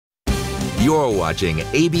You're watching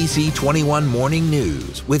ABC 21 Morning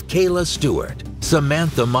News with Kayla Stewart,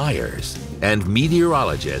 Samantha Myers, and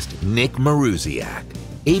meteorologist Nick Maruziak.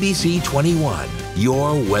 ABC 21,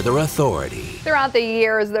 your weather authority. Throughout the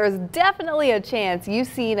years, there's definitely a chance you've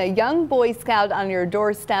seen a young Boy Scout on your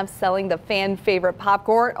doorstep selling the fan favorite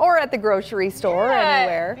popcorn or at the grocery store,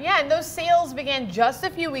 anywhere. Yeah, and those sales began just a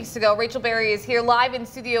few weeks ago. Rachel Berry is here live in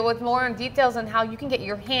studio with more details on how you can get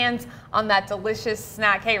your hands on that delicious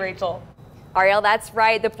snack. Hey, Rachel. Ariel, that's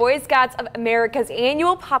right. The Boy Scouts of America's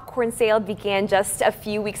annual popcorn sale began just a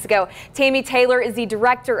few weeks ago. Tammy Taylor is the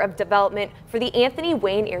Director of Development for the Anthony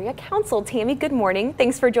Wayne Area Council. Tammy, good morning.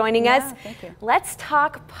 Thanks for joining us. Thank you. Let's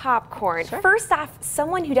talk popcorn. Sure. First off,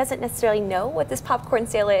 someone who doesn't necessarily know what this popcorn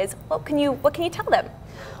sale is, what can you tell them?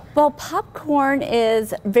 Well, popcorn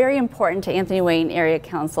is very important to Anthony Wayne Area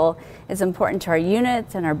Council. It's important to our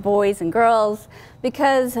units and our boys and girls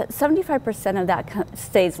because 75% of that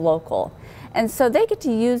stays local. And so they get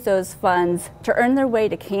to use those funds to earn their way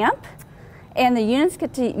to camp, and the units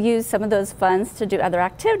get to use some of those funds to do other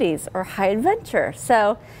activities or high adventure.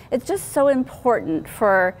 So it's just so important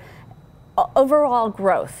for overall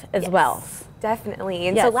growth as well. Definitely.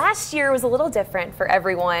 And so last year was a little different for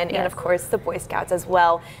everyone, and of course the Boy Scouts as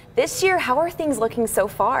well. This year, how are things looking so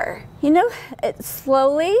far? You know, it's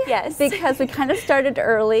slowly, because we kind of started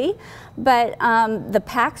early, but the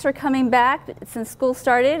packs are coming back since school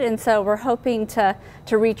started, and so we're hoping to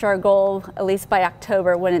reach our goal at least by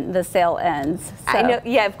October when the sale ends. So. I know,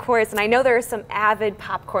 yeah, of course, and I know there are some avid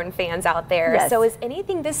popcorn fans out there. Yes. So is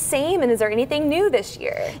anything the same, and is there anything new this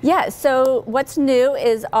year? Yeah, so what's new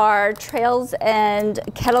is our Trails and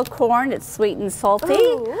Kettle Corn. It's sweet and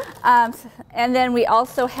salty. And then we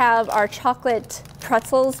also have our chocolate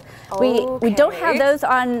pretzels. We don't have those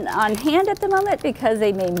on hand at the moment because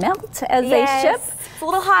they may melt as they ship. It's a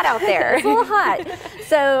little hot out there. It's a little hot.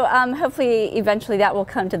 So hopefully eventually that will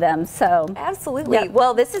come to them. So absolutely.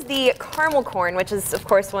 Well, this is the caramel corn, which is of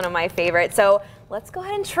course one of my favorites. So let's go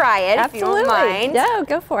ahead and try it if you don't mind. Yeah,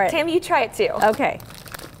 go for it. Tammy, you try it too. Okay.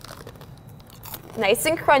 Nice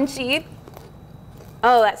and crunchy.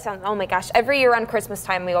 Oh, that sounds, oh my gosh. Every year around Christmas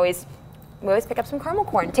time, we always pick up some caramel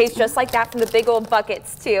corn. Tastes just like that from the big old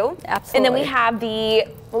buckets too. Absolutely. And then we have the,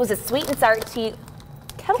 what was it, sweet and salty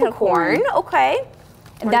kettle corn. Okay.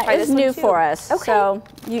 And that is new for us. Okay. So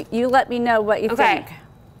you let me know what you think.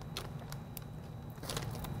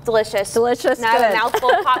 Delicious. Delicious. Not good. a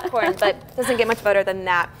mouthful of popcorn, but doesn't get much better than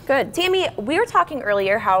that. Good. Tammy, we were talking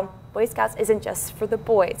earlier how Boy Scouts isn't just for the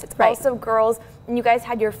boys. It's also girls. And you guys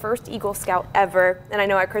had your first Eagle Scout ever. And I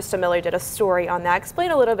know Krista Miller did a story on that.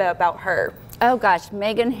 Explain a little bit about her. Oh gosh,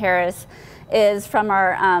 Megan Harris is from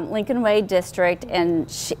our Lincoln Way district,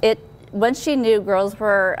 and once she knew girls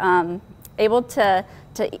were able to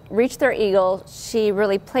reach their Eagle, she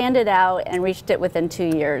really planned it out and reached it within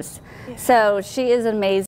 2 years. So she is amazing.